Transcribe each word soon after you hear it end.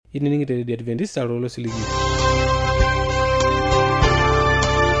inining'ite the Adventist Osiligi.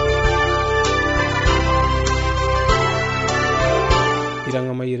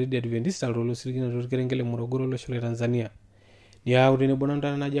 Irang'amayieri the Adventist Osiligi na torkerengele Morogoro olosho le Tanzania. Niau tenebo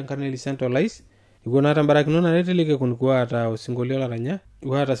nantana naji Enkarna Central Lice igona tambarakino nareteleke kun kuata osingolio laranya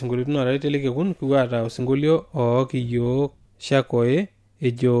kuata singolio nareteleke kun kuata osingolio ookiyo shakoe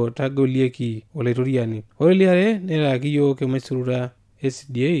ejo tagolieki olaitoriani oreliare neraki yiok emaisura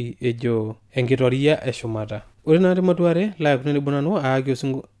SDA ejo enkitoria eshumata. Ore naati matuare live tenebo nanu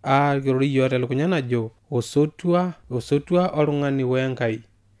aakiroriyo telukunya najo osotua oltung'ani wenkai.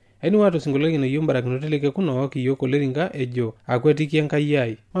 Ainuato singolio kinoyio mbarakino teleke kun ookiyo koleringa ejo akwetiki enkai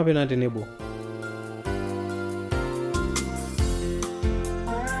ai mapena tenebo.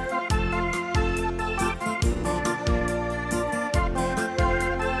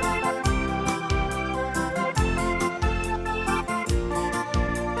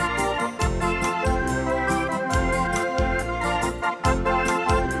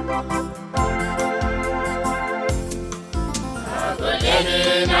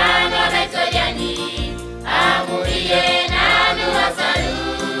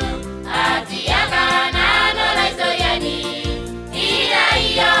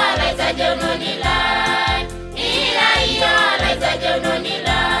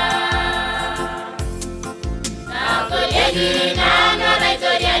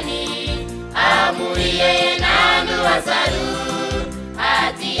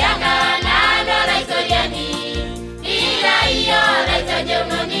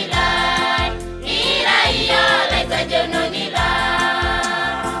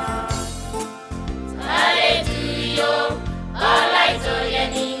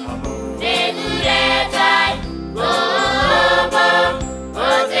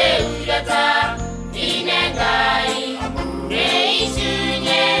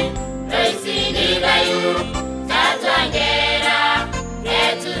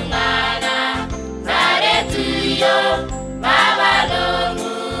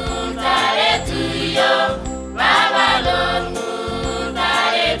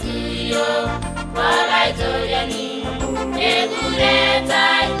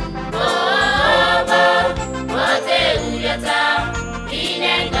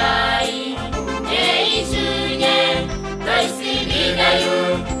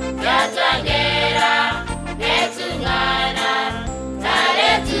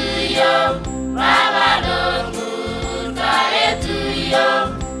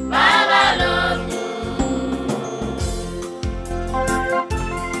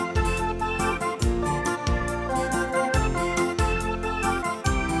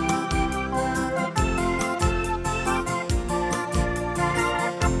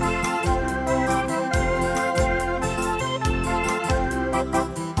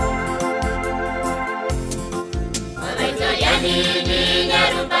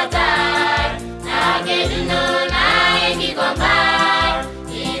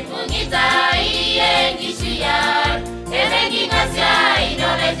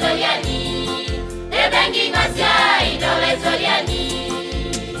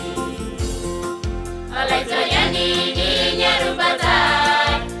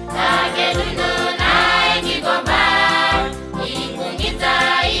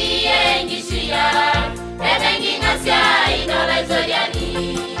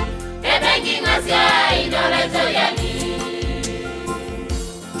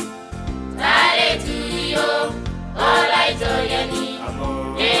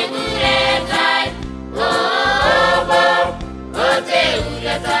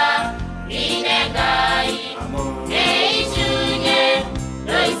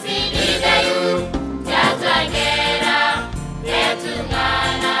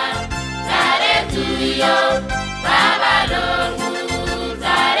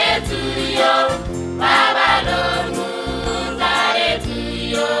 Baba Lord,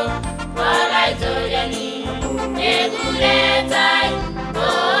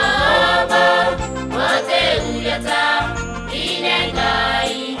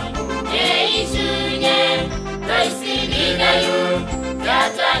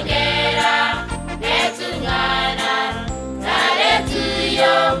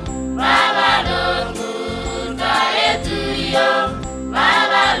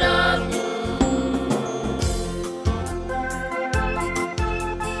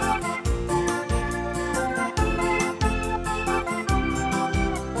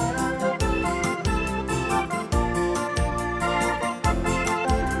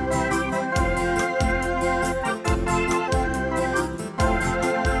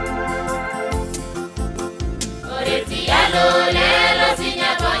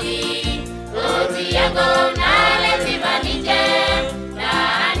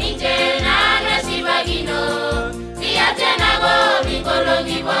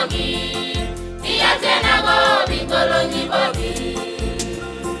 go bingolo nyibogi.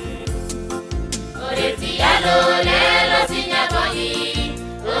 Oretialo lelo sinyagogi.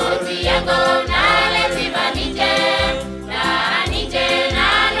 Otiago nale timanije. Na nije na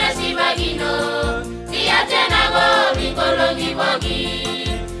nashibagino. Tiatena go bingolo nyibogi.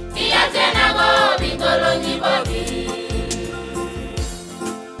 Tiatena go bingolo nyibogi.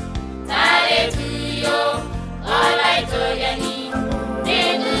 Tare tuyo. All I told you,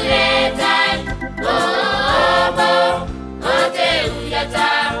 Neguretan, Bobo, Ote Uyata,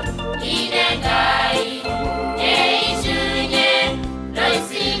 Idengai, Neishunye,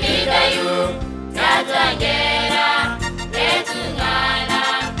 Loisiligayu, Tatangera, Retungana,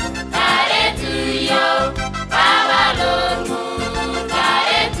 Taretuyo, Babalonu,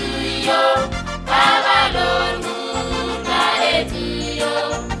 Taretuyo, Babalonu, Taretuyo,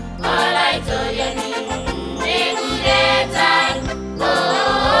 all I told you.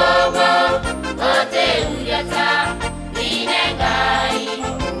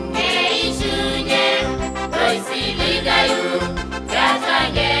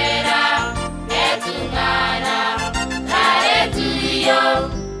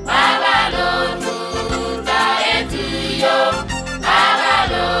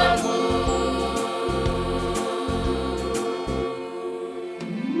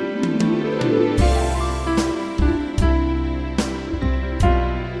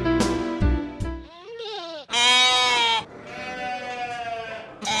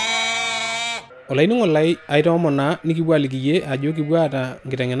 Olaining'o lai aitoomona nikipwo alikiye ajo kipwo aata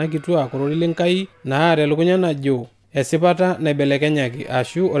nkiteng'ena kituak ororei lenkai naata elukunya najo esipata naibelekenyaki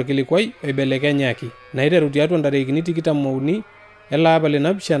ashu orkilikwai oibelekenyaki naiteru tiatua ntarikini 23 elapa le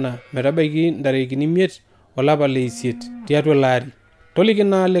 7 metabaiki ntarikini 5 olapa le 8 tiatua laari. Toliki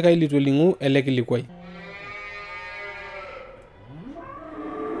naa likae litoling'u ele kilikwai.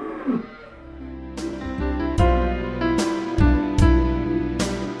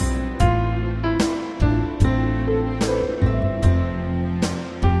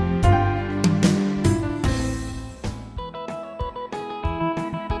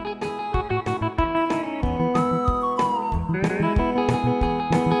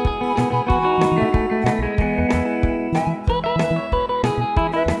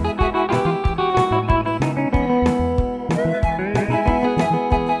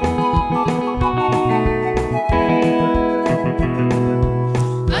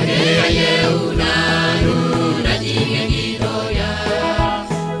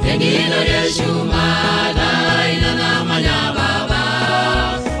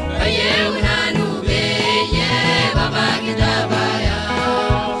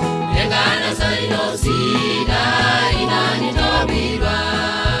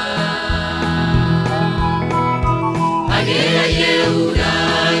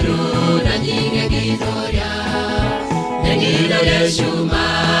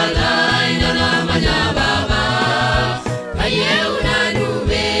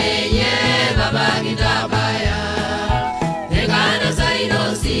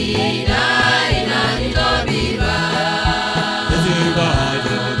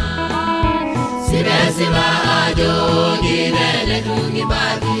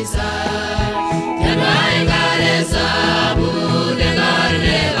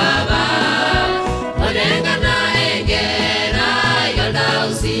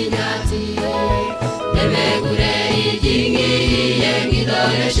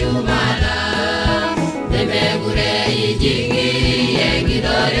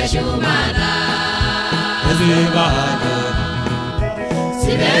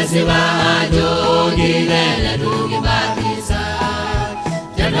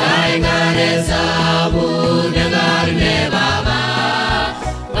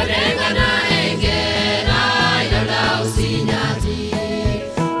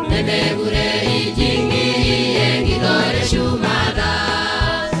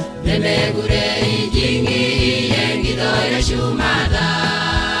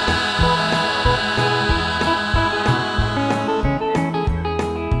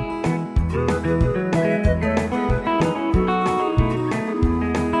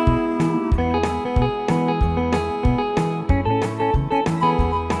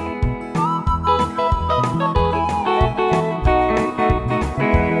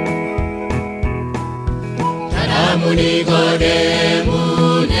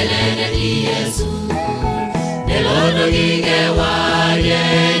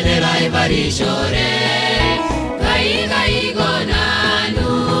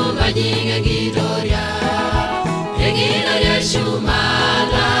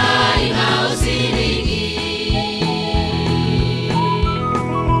 Osiligi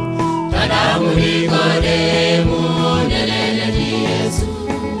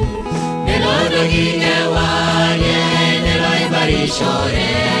gine wanye neloi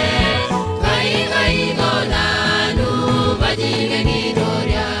barishore kai gonanu bajige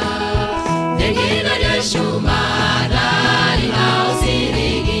nidoria negina reshumara ina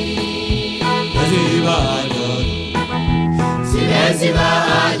osiligi Siva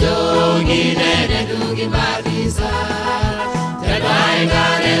gine nedugi marisa Tadai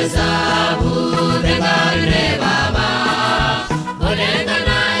gareza bude gare baba Olenga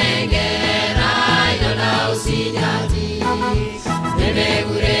na engera yona usinyati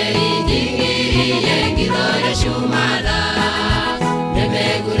Nemegure ijingi yengido yeshumada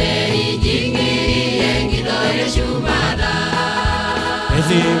Nemegure ijingi yengido yeshumada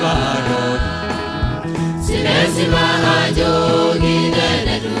Siva jogi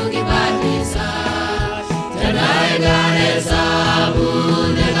nedugi marisa Tadai gareza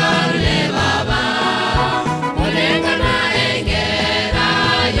bude gare baba Olenga na engera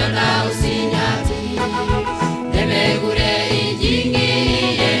yona usinyati Nemegure ijingi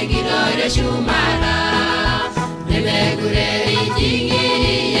yengido yeshumada Nemegure ijingi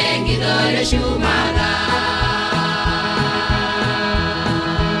yengido yeshumada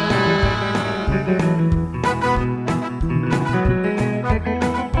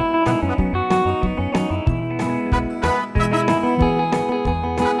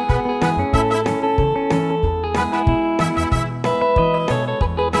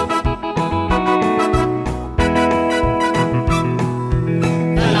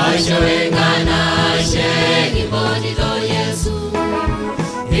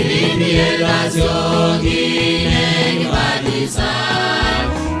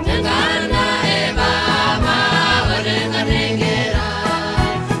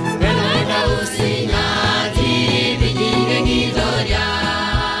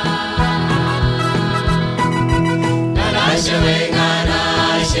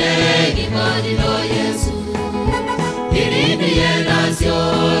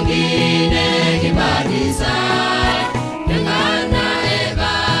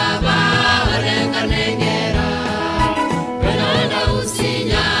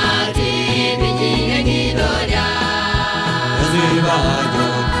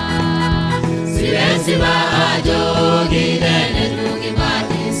Siva jogi nedugi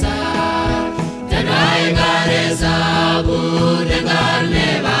marisa Tadai gareza bude gare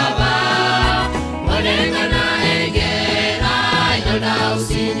baba Olenga na engera yona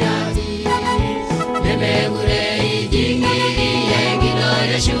usinyati Nemegure ijingi yengido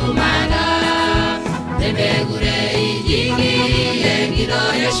yeshumada Nemegure ijingi yengido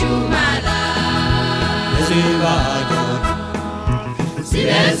yeshumada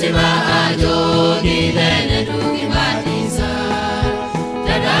Siva jogi nedugi marisa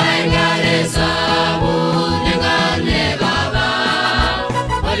Tadai gareza bude gare baba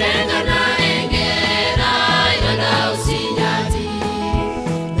Olenga na engera yona usinyati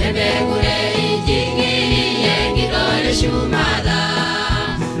Nemegure ijingi yengido yeshumada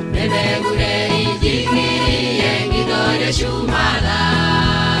Nemegure ijingi yengido yeshumada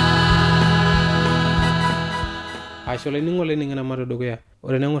Ashole ningole ningana maro dogoya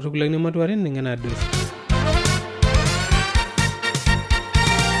ore nango tukulak ni matware ningana address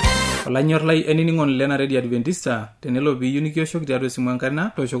Olanyor lai eniningon lena Radio Adventista tenelo biyu nikioshoki tiatua esimu enkarna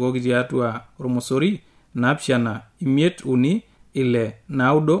toshokoki tiatua ormosori napishana imiet uni ile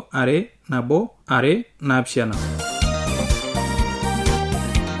naudo are nabo are napishana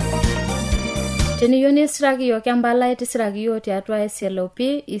Teniyieu nisiraki yiok empalai tisiraki yiok tiatua SLOP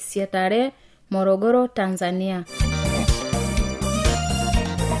isietare Morogoro, Tanzania.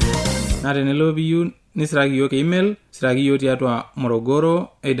 Na tenelo biyu nisiraki yiok email siraki yiok tiatua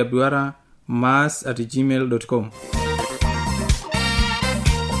morogoro@mas@gmail.com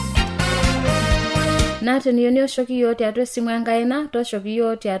Na teniyieu nioshoki yiok tiatua esimu enkaina toshoki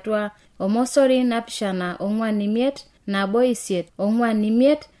yiok tiatua omosori napishana ong'uan imiet nabo isiet ong'uan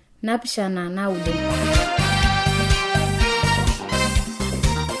imiet napishana naudo.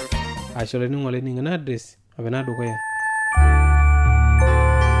 Ashole ningole ningana address apena dukoya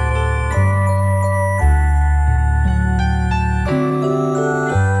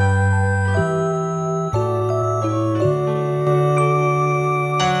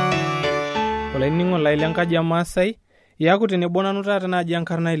Olaining'o lai lenkaji Maasai yaku tenebo nanu taata naji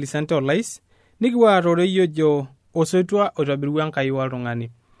enkarna Elisante Olais nikiwa atore yojo osoitwa oitobirua Enkai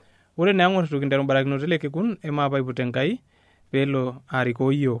waltung'ani. Ore naa eng'orr kinteru mbarakinoto lekekun emaapa ipute Enkai pelo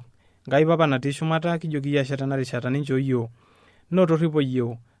arikoo yiok. Enkai papa natii shumata kijoki yasha na rishata nincho yiok. Notoripo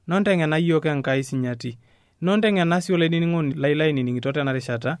yiok. Nonteng'ena yiok Enkai sinyati. Nonteng'ena si olainining'oni lai nining'ito tena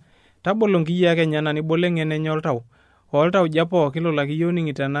rishata. Tabolo nkiyia kenyana nibolo eng'eno enye oltau. Oltau japo kilolaki yiok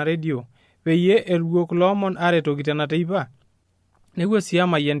ning'ito ena radio peyie eluo kulo omon aretoki tena teipa nepuo sii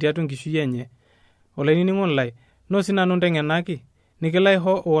amayian tiatua enkishui enye. Olainining'oni lai, noo sinanu nteng'enaki nikilo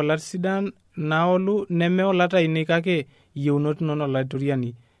aisho olat sidan naolu neme olat ainei kake iyieunot inonok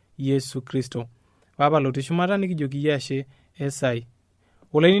olaitoriani Yesu Kristo. Papa lotii shumata nikijoki iyie ashe esai.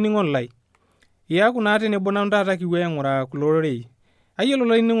 Olainining'oni lai, iyaku naa tenebo nanu taata kipuo aing'uraa kulo rorei. Ayiolo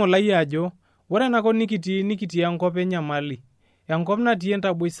olainining'oni lai ajo ore enakop nikitii enkop enyamali, enkop natii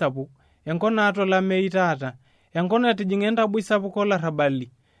entaboi sapuk, enkop naata olameyu taata, enkop natijing'a entaboi sapuk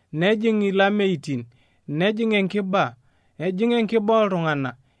olarrabali, nejing' ilameitin, nejing' enkiba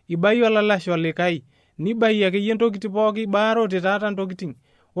oltung'anak, ibayie olalashe olikai, nibayie akeyie ntokitin pooki baarote taata ntokitin.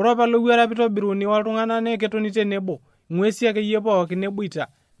 Ore apa lowuarak pitobiruni oltung'anak nee ketoni tenebo, ng'uesi akeyie pooki neboita,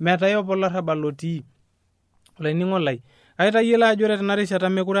 meetae apa olarrabal otii. Olainining'oni lai, aitayiolo ajo ore tena rishata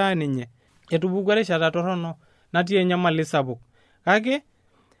mekure aa ninye, etupukuo erishata torrono natii enyamali sapuk. Kake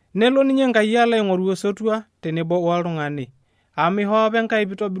nelo ninye Enkai alo aing'oru osotua tenebo oltung'ani. Amu ihoo apa Enkai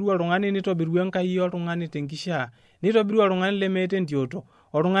pitobiru oltung'ani, nitobiru Enkai oltung'ani tenkishaa, nitobiru oltung'ani lemeeta entioto,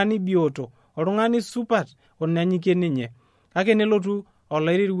 oltung'ani bioto, oltung'ani supat onyanyukie ninye. Kake nelotu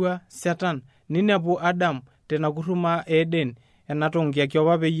olairirua Satan ninepu Adam tena kurruma Eden, ena tonkiaki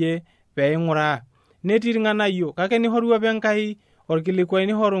apa peing'uraa. Netii irng'anayio, kake nihoru apa Enkai orkilikwai,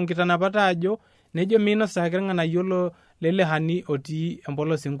 nihoru nkitanapata ajo nejo miinosa ake irng'anayio lele hani otii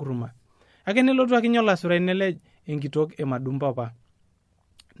empolos enkurruma. Kake nelotu akinye olasurai nelej enkitok emadumba apa.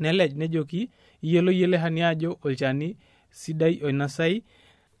 Nelej nejoki iyiolo ele hani ajo olchani sidai oinasai,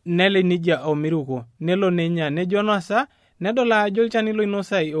 nelej nijia omiruko, nelo nenya, nejo nosa, nedol ajo olchani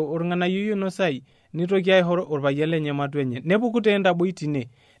loinosai, orng'anayio oinosai, nitoki aihor orpayian lenye matua enye. Nepuku tentaboi tine,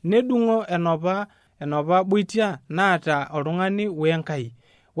 nedung'o enopa boitia naata oltung'ani wenkai.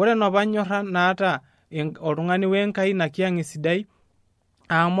 Ore enopa nyorra naata oltung'ani wenkai ina kiang' sidai,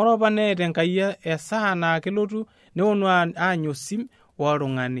 amu ore apa neeta Enkai esaa naa kelotu neonu aanya osim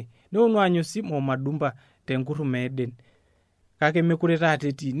oltung'ani, neonu aanya osim omadumba tenkurruma Eden. Kake mekure taata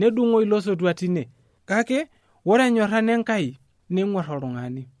etii, nedung'o ilo sotua tine. Kake ore enyorra Enkai ning'uar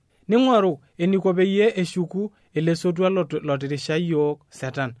oltung'ani, ning'oru eniko peyie eshuku ele sotua lotirisha yiok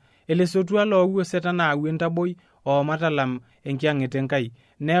Satan, ele sotua loowuo Satan aau entaboi omatalam enkiang'et Enkai.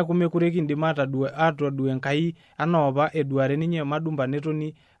 Neeku mekure kindim atodua Enkai anaa apa eduare ninye madumba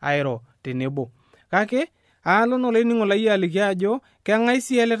netoni airo tenebo. Kake aalo olainining'oni lai aliki ajo keng'ae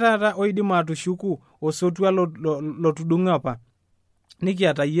sii ele taata oidim atushuku osotua lotudung'o apa.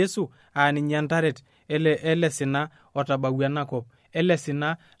 Nikiata Yesu ninye entaret ele sina otabawua enakop, ele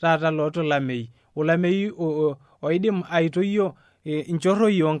sina taata loota olameyu oidim aitoyio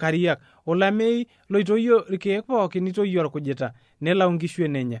inchorroi oonkariak, olameyu loitoyio irkeek pookin, nitoyio orkujita, nelau nkishu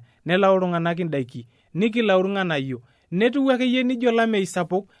enenya, nelau iltung'anak indaiki, nikilau irng'anayio, netiu akeyie nijo olameyu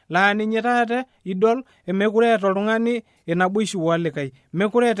sapuk laa ninye taata idol mekure eeta oltung'ani enaboishu olikae,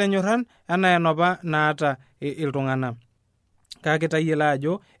 mekure eeta enyorran enaa enapa naata iltung'anak. Kake tayiolo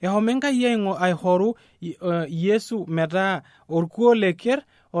ajo ehomo Enkai aihoru Yesu metaa orkuo leker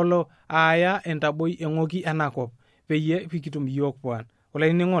olo aaya entaboi eng'oki enakop peyie pikitum iyiok puan.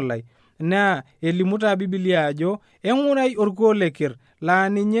 Olainining'oni lai, naa elimu taa Biblia ajo eng'urai orkuo leker laa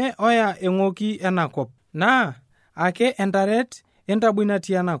ninye oya eng'oki enakop, naa ake entaret entaboi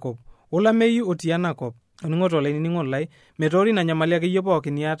natii enakop, olameyu otii enakop. Oning'oto olainining'oni lai, metoori ina nyamali akeyie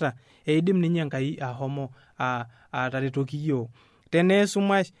pookin niata, eidim ninye Enkai ahomo ataretoki yiok. Tenaa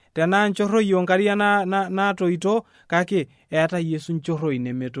esumash, tenaa nchorroi oonkariak naatoito, kake eeta Yesu nchorroi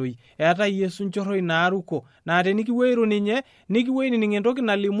nemetoi, eeta Yesu nchorroi naaruko, naa tenikipuo airu ninye, nikipuo ainining' entoki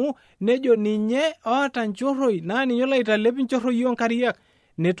nalimu nejo ninye oota nchorroi, naa ninye laitalep nchorroi oonkariak,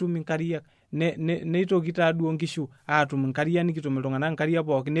 netum inkariak, neitoki taaduo nkishu aatum inkariak, nikitum iltung'anak inkariak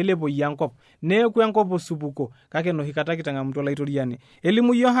pookin, nelepoi enkop, neeku enkop osupuko, kake enoshi kata kitang'amutua olaitoriani.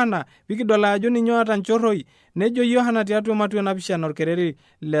 Elimu Yohana pikidol ajo ninye oota nchorroi, nejo Yohana tiatua Matua 7 orkereri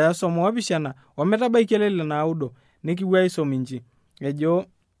le 17 ometabaiki ele 9, nikipuo aisom inji. Ejo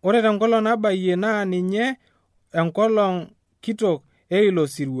ore tenkolong nabayie naa ninye enkolong kitok eilo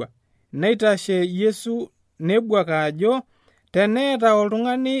sirua, neitashe Yesu nebuaka ajo teneeta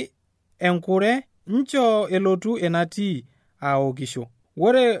oltung'ani enkure nchoo elotu enatii aokisho.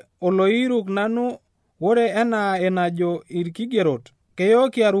 Ore oloiruk nanu, ore enaa enajo irkigerot,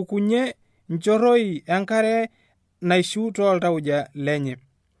 keyooki arukunye nchorroi enkare naishu tooltauja lenye.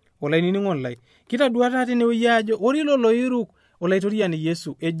 Olainining'oni lai, kitadua taa tenewueji ajo ore ilo loiruk olaitoriani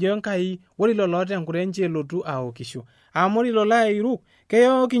Yesu ejo Enkai ore ilo loota enkure nchoo elotu aokisho. Amu ore ilo lairuk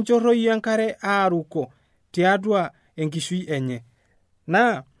keyooki nchorroi enkare aaruko tiatua enkishui enye.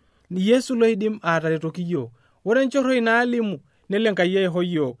 Naa Yesu loidim ataretoki yiok. Ore nchorroi naalimu nelo Enkai aiho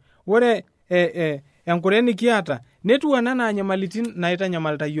yiok. Ore enkure nikiata netiu anaa nyamalitin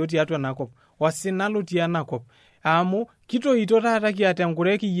naitanyamalita yiok tiatua enakop osina lotii enakop amu kitoito taata kiata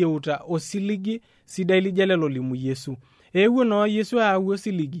enkure kiyeuta osiligi sidai lijo lelo limu Yesu. Eewuo noo Yesu aau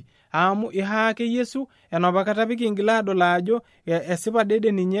osiligi amu ihaake Yesu enapakata pikingila adol ajo esipa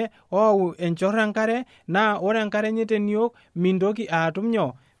dede ninye oau enchorro enkare naa ore enkare enye teniok mintoki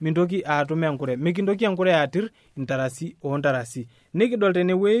aatum enkure, mikintoki enkure atir intarasi ontarasi. Nikidol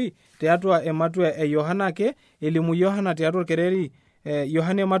tenewei tiatua ematua Yohana ake elimu Yohana tiatua orkereri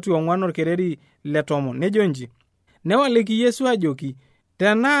Yohana ematua 4 orkereri le 10 nejo nji, newaliki Yesu ajoki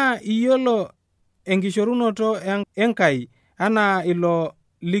tenaa iyiolo enkishorunoto Enkai anaa ilo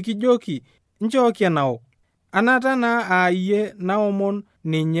likijoki nchooki enaok anata naa aayie naomon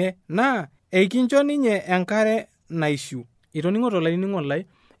ninye naa eikincho ninye enkare naishu. Itoning'o tolainining'o lai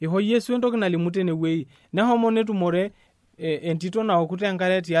iho Yesu entoki nalimu tenewei nehomo netumore entito naokute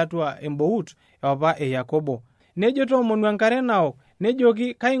enkare tiatua embout apa e Yakobo. Nejo toomonu enkare naok,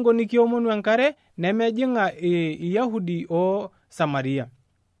 nejoki kaingo nikiomonu enkare nemejing'a Iyahudi o Samaria.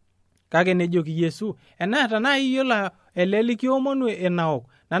 Kake nejoki Yesu enaata naa iyiolo ele likiomonu enaok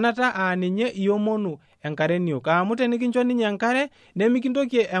nanata ninye iomonu enkare niok amu tenikincho ninye enkare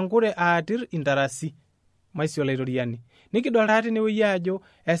nemikintoki enkure aatir intarasi. Maisio laitoriani nikidol taa tenewei ajo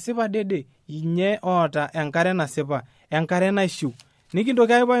esipa dede inye oota enkare nasipa, enkare naishu.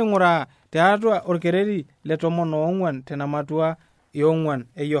 Nikintoki apuo aing'uraa tiatua orkereri le 14 tenamatua 4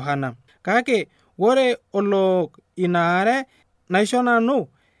 e Yohana. Kake ore olook ina are naisho nanu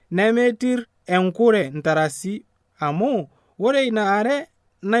nemetir enkure intarasi amu ore ina are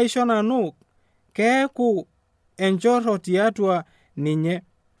naisho nanu keeku enchorro tiatua ninye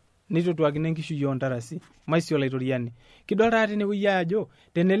nitotuakine enkishui ontarasi. Maisio laitoriani kidol taa tenewei ajo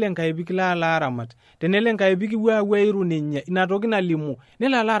tenele Enkai pikila aramat, tenele Enkai pikipuo airu ninye inatoki nalimu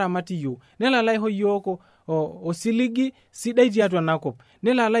nelo aramat iyiok, nelo aiho iyiok osiligi sidai tiatua enakop,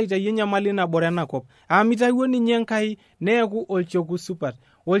 nelo aitayu enyamali nabore enakop amitawuo ninye Enkai neeku olchoku supat,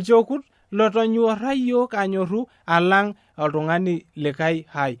 olchokut lotonyorra iyiok anyorru alang oltung'ani likai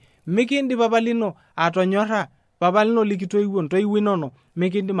hai. Mikindip apa lino atonyorra papa lino likitoiwuo ntoiwuo inono,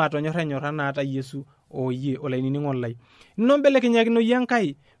 mikindim atonyorra enyorra naata Yesu oyie olainining'o lai. Nino mbelekenyakino yie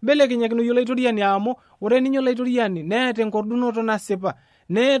Enkai, mbelekenyakino yie olaitoriani amu ore ninye olaitoriani neeta enkordunoto nasipa,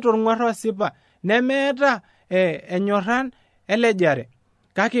 neeta orng'uarr osipa, nemeeta enyorran elejare.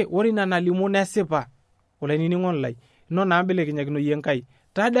 Kake ore ina nalimu nesipa olainining'o lai, ino naa mbelekenyakino yie Enkai.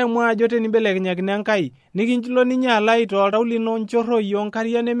 Tadamu ajo tenimbelekenyakino Enkai nikilo ninye alai toltau lino nchorroi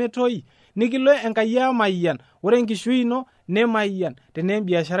onkariak nemetoi, nikilo Enkai amayian, ore enkishui ino nemayian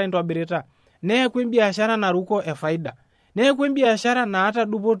tenembiashara intobirita, neeku embiashara naruko efaida, neeku embiashara naata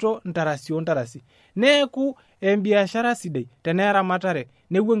dupoto intarasi ontarasi, neeku embiashara sidai teneramatare,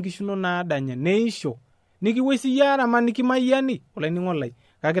 neeku enkishuno naadanya neisho, nikiwoi siyie aramat nikimayiani olainining'o lai.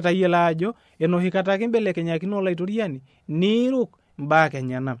 Kake tayiolo ajo enoshi kata ake imbelekenyakino olaitoriani niiruk mbaa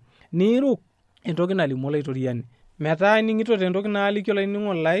kenyana, niiruk entoki nalimu olaitoriani. Metaa ining'ito tentoki naaliki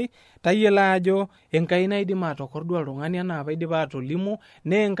olainining'o lai tayiolo ajo Enkai naidim atokordua oltung'ani enaa apa idipa atolimu,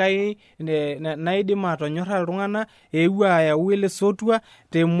 nee Enkai naidim atonyorra iltung'ana eewuo ayau ele sotua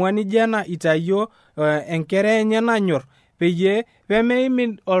temua nijo ena itayio enkere enye nanyor peyie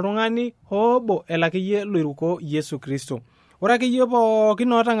pemeimin oltung'ani hoobo elakeyie loiruko Yesu Kristo. Ore akeyie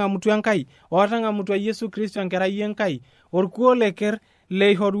pookin ootang'amutua Enkai, ootang'amutua Yesu Kristo enkerai Enkai, orkuo leker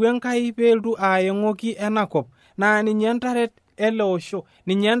leihorua Enkai peeltu aayeng'oki enakop naa ninye entaret ele osho,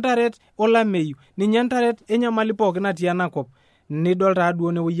 ninye entaret olameyu, ninye entaret enyamali pookin natii enakop. Nidol taa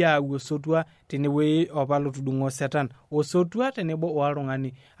duo newoi aau osotua tenewoi apa lotudung'o Setan, osotua tenebo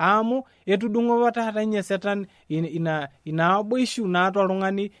oltung'ani amu etudung'o taata ninye Setan ina aboishu naata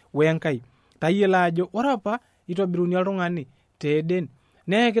oltung'ani wenkai. Tayiolo ajo ore apa itobiruni oltung'ani teeden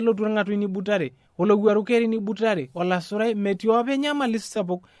nee kelotu orng'atuny nibutare, olowuaru keri nibutare, olasurai metii apa enyamali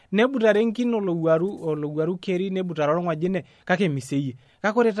sapuk nebutare enkine olowuaru keri nebutare orng'ojine kake miseyie.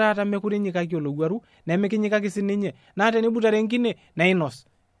 Kake ore taata mekure enyikaki olowuaru nemikinyikaki sininye, naa tenibutare enkine neinos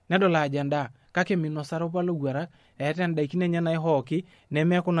nedol ajo endaa, kake minosaro apa lowuarak, eeta endaikin enye naihooki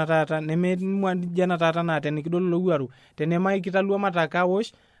nemekuna taata nemejana taata naa tenikidol olowuaru tenemaikitalua mataka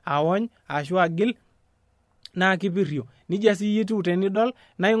awosh awony ashu agil naa kipirrio. Nija sii yitiu tenidol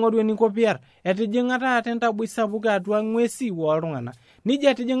naing'oru eninko piar, etijing'a taata entaboi sapuk atua ng'uesi woltung'anak.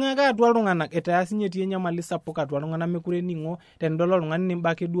 Nija etijing'a ake atua iltung'anak etaas ninye etii enyamali sapuk atua iltung'anak mekure ening'o tenidol oltung'ani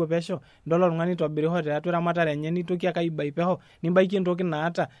nimbaki duo pesho, nidol oltung'ani itobiriho tiatua eramatare enye nitoki ake aibai pesho, nimbaiki entoki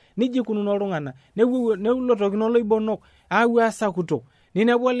naata. Nija ikununo iltung'anak, neulotokino loibonok aapuo asakuto,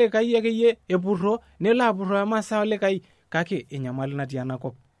 ninepu olikai akeyie epurro, nelo apurroo emasaa olikai, kake enyamali natii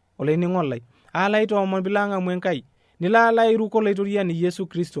enakop. olainining'oni lai ala aitoomon pilanga mwenkai nila ala airuko laitoriani Yesu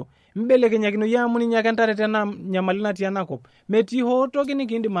Kristo mbelekenyakino yamu ninye ake ntarete ena nyamali natii enakop metii hoo toki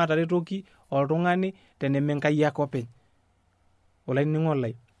nikindim ataretoki oltung'ani teneme Enkai ake openy. Olainining'oni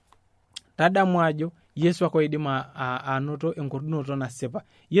lai tadamu ajo Yesu ake oidim anoto enkordunoto nasipa.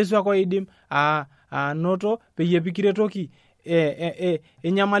 Yesu ake oidim anoto peyie pikiretoki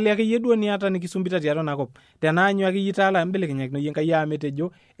enyamali ake duo niata nikisumbita tiatua enakop. Tenaanyu ake yitala mbelekenyakino Enkai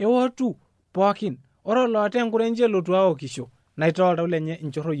ametejo ewotu pookin ore loota enkurenje lotu aokisho naita oltau lenye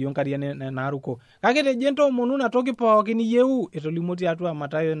inchorro yiok nkariani naaruko. Kake tejo entoomonu ina toki pookin iyieu etolimuo tiatua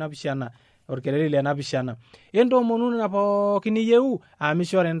Mathayo 7 orkereri le 7. Entoomonu ina pookin iyieu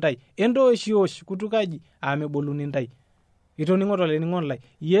amishore ntai. Entooshiosh kutukaji ameboluni ntai. Itoning'o olainining'oni lai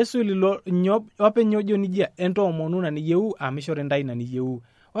Yesu lilo nyob openyojo nijia entoomonu ina niyieu amishore ntai ina niyieu.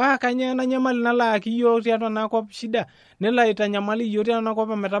 Kanya ena nyamali nalaaki yiok tiatua enakop shida nelo aitanyamali yiok tiatua enakop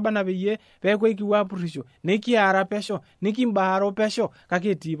metabana peyie peeku ekipuo apurisho nikiara pesho nikimbaaro pesho kake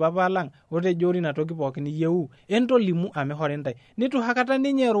etii papa lang otejo ina toki pookin iyieu entolimu amihore ntai. Nitu hakata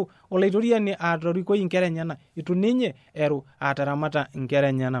ninye eru olaitoriani atorikoi inkera enyenak itu ninye eru ataramata inkera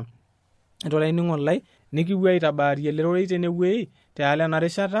enyenak. Olainining'oni lai nikipuo aitabaari elerorei tenewuei tialo ena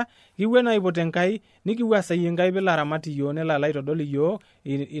rishata kipuo naipote Enkai nikipuo asayie Enkai pilo aramat iyiok nelo aitodol iyiok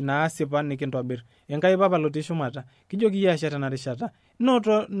ina asipa nikintobir. Enkai papa lotii shumata kijoki iyie ashe tena rishata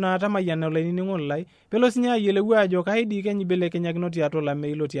noto natamayiana olainining'oni lai pelo sinye ayiolou ajo kaidi kenyibelekenyakino tiatua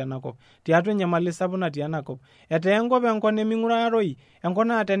olameyu lotii enakop tiatua enyamali sapuk natii enakop. Etaa enkop enkop neming'uraaroi enkop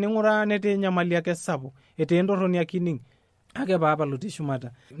naa tening'uraa netii enyamali ake sapuk etii entorroni ake ining. Ake papa lotii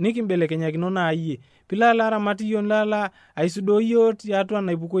shumata nikimbelekenyakino naa iyie pilo aramat iyiok nilo aisudoo iyiok tiatua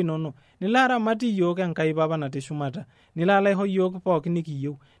naipuko inono nilo aramat iyiok Enkai papa natii shumata nilo aisho iyiok pookin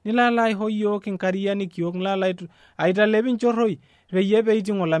nikiyieu nilo aisho iyiok inkariani kiok nilo aitalep inchorroi peyie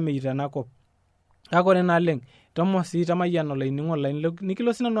peiting olameyu tenakop. Kake ore naleng tomo sii tamayian olainining'oni lai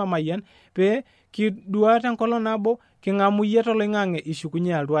nikilo sinanu amayian pee kiduaa tenkolong nabo king'amu iyie toloing'ang'e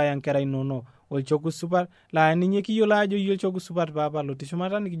ishukunye altu aya nkera inono olchoku supat laa ninye kiyiolo ajo iyie olchoku supat papa lotii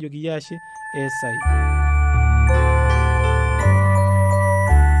shumata nikijoki iyie ashe esai.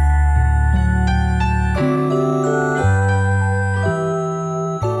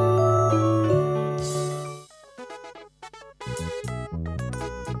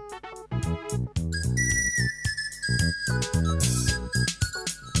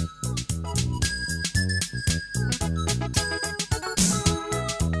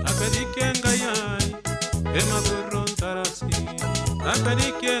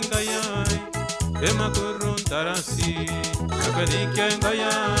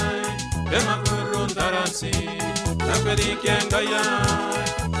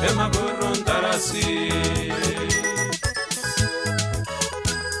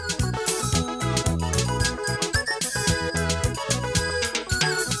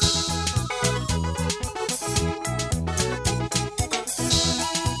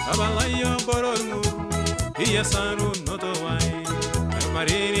 Abalayo borolmu iya saru notowai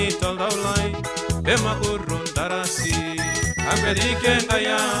marini toldaulai ema kurun darasi akadike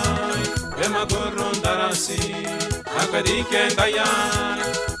ngayai ema kurun darasi akadike ngayai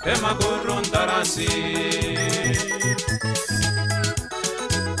ema kurun darasi.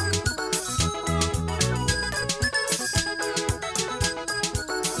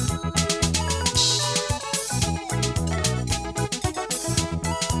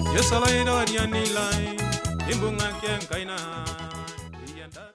 Yo salai no dianilai imbunga kien kaina